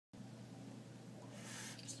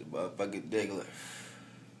Motherfucking Diggler.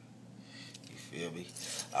 You feel me?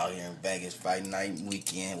 Out here in Vegas, fight night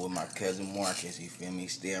weekend with my cousin Marcus. You feel me?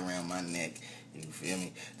 Stay around my neck. You feel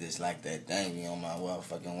me? Just like that thing be on my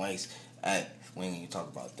motherfucking waist. Hey, we ain't even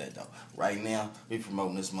talk about that though. Right now, we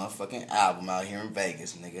promoting this motherfucking album out here in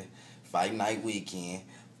Vegas, nigga. Fight night weekend.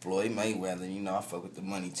 Floyd Mayweather, you know, I fuck with the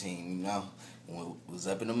money team, you know. Was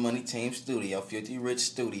up in the money team studio, Filthy Rich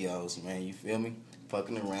Studios, man, you feel me?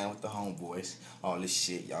 Fucking around with the homeboys, all this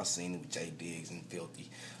shit. Y'all seen it with J Diggs and Filthy,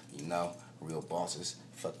 you know, real bosses,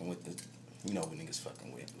 fucking with the, you know what niggas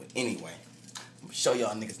fucking with. But anyway, I'm gonna show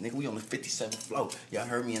y'all niggas, we on the 57th floor. Y'all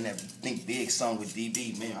heard me in that Think Big song with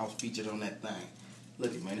DB, man. I was featured on that thing.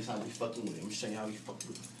 Look it, man, this how we fucking with it. Let me show you how we fucking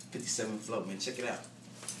with 57th floor, man. Check it out.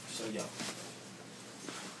 Show y'all.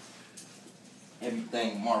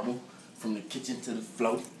 Everything marble, from the kitchen to the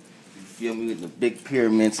floor. You feel me? With the big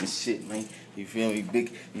pyramids and shit, man. You feel me?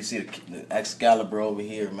 Big. You see the Excalibur over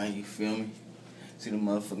here, man. You feel me? See the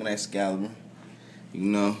motherfucking Excalibur. You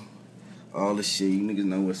know, all the shit. You niggas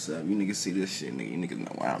know what's up. You niggas see this shit, nigga. You niggas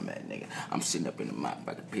know where I'm at, nigga. I'm sitting up in the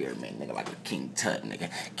motherfucking pyramid, nigga, like a King Tut, nigga.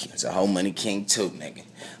 It's a whole money King too, nigga.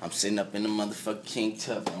 I'm sitting up in the motherfucking King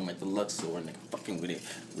Tut. I'm at the Luxor, nigga. Fucking with it.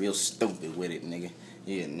 Real stupid with it, nigga.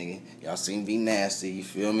 Yeah, nigga. Y'all seen Be Nasty, you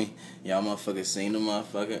feel me? Y'all motherfuckers seen the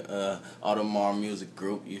motherfucking Audemars music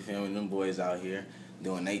group, you feel me? Them boys out here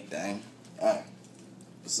doing they thing.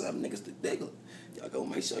 What's up, niggas? The Diggler. Y'all go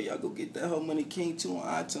make sure y'all go get that whole money King 2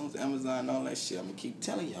 on iTunes, Amazon, all that shit. I'm gonna keep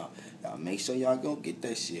telling y'all. Y'all make sure y'all go get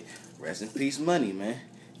that shit. Rest in peace money, man.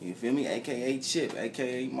 You feel me? AKA Chip,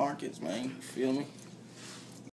 AKA Markets, man. You feel me?